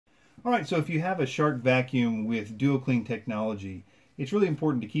Alright, so if you have a Shark vacuum with DuoClean technology, it's really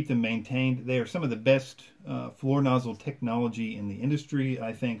important to keep them maintained. They are some of the best floor nozzle technology in the industry,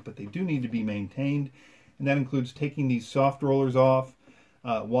 I think, but they do need to be maintained. And that includes taking these soft rollers off,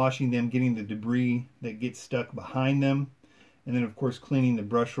 washing them, getting the debris that gets stuck behind them, and then of course cleaning the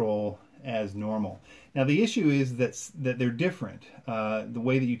brush roll as normal. Now the issue is that they're different. The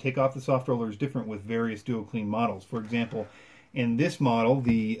way that you take off the soft roller is different with various DuoClean models. For example, in this model,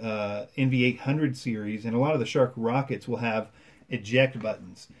 the NV800 Series, and a lot of the Shark rockets will have eject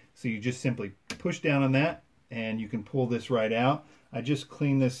buttons. So you just simply push down on that and you can pull this right out. I just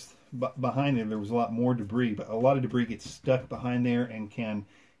cleaned this behind there. There was a lot more debris, but a lot of debris gets stuck behind there and can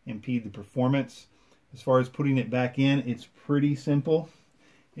impede the performance. As far as putting it back in, it's pretty simple.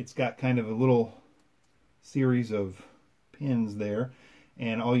 It's got kind of a little series of pins there,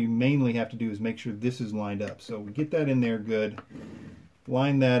 and all you mainly have to do is make sure this is lined up. So get that in there good,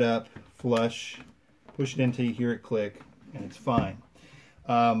 line that up flush, push it in until you hear it click, and it's fine.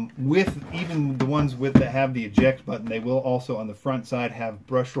 With even the ones that have the eject button, they will also on the front side have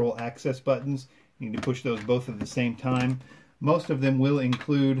brush roll access buttons. You need to push those both at the same time. Most of them will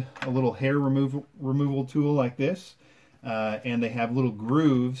include a little hair removal tool like this, and they have little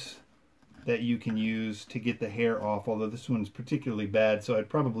grooves that you can use to get the hair off, although this one's particularly bad, so I'd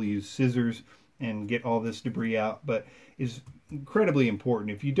probably use scissors and get all this debris out, but is incredibly important.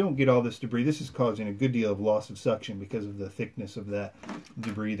 If you don't get all this debris, this is causing a good deal of loss of suction because of the thickness of that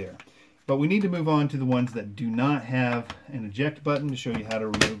debris there. But we need to move on to the ones that do not have an eject button to show you how to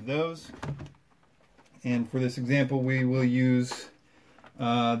remove those. And for this example, we will use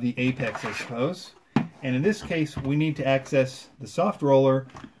the Apex, I suppose. And in this case, we need to access the soft roller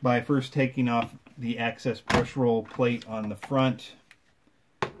by first taking off the access brush roll plate on the front.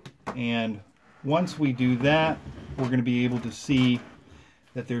 And once we do that, we're going to be able to see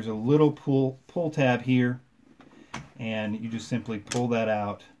that there's a little pull tab here, and you just simply pull that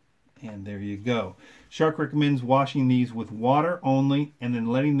out, and there you go. Shark recommends washing these with water only and then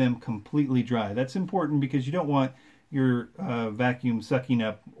letting them completely dry. That's important because you don't want your vacuum sucking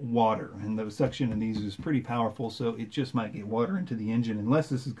up water, and the suction in these is pretty powerful, so it just might get water into the engine unless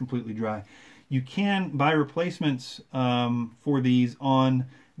this is completely dry. You can buy replacements for these on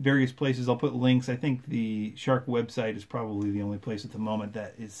various places. I'll put links. I think the Shark website is probably the only place at the moment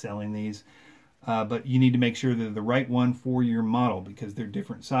that is selling these, but you need to make sure they're the right one for your model because they're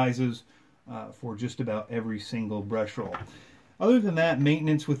different sizes for just about every single brush roll. Other than that,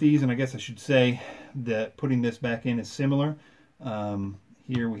 maintenance with these, and I guess I should say that putting this back in is similar.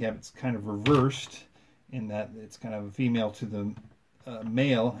 Here we have it's kind of reversed in that it's kind of a female to the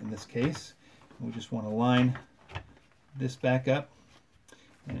male in this case. We just want to line this back up,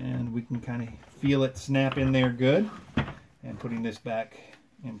 and we can kind of feel it snap in there good. And putting this back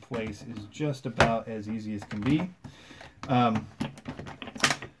in place is just about as easy as can be.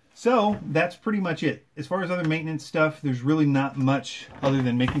 So that's pretty much it. As far as other maintenance stuff, there's really not much other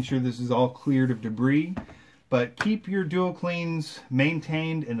than making sure this is all cleared of debris. But keep your DuoCleans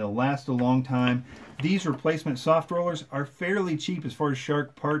maintained and they'll last a long time. These replacement soft rollers are fairly cheap as far as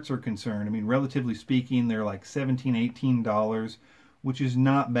Shark parts are concerned. I mean, relatively speaking, they're like $17, $18, which is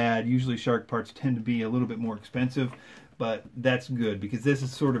not bad. Usually Shark parts tend to be a little bit more expensive, but that's good because this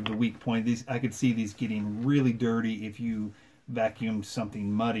is sort of the weak point. I could see these getting really dirty if you vacuumed something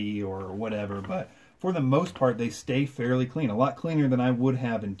muddy or whatever, but for the most part they stay fairly clean, a lot cleaner than I would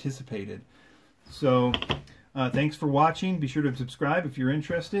have anticipated. So thanks for watching. Be sure to subscribe if you're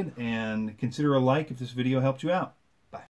interested, and consider a like if this video helped you out.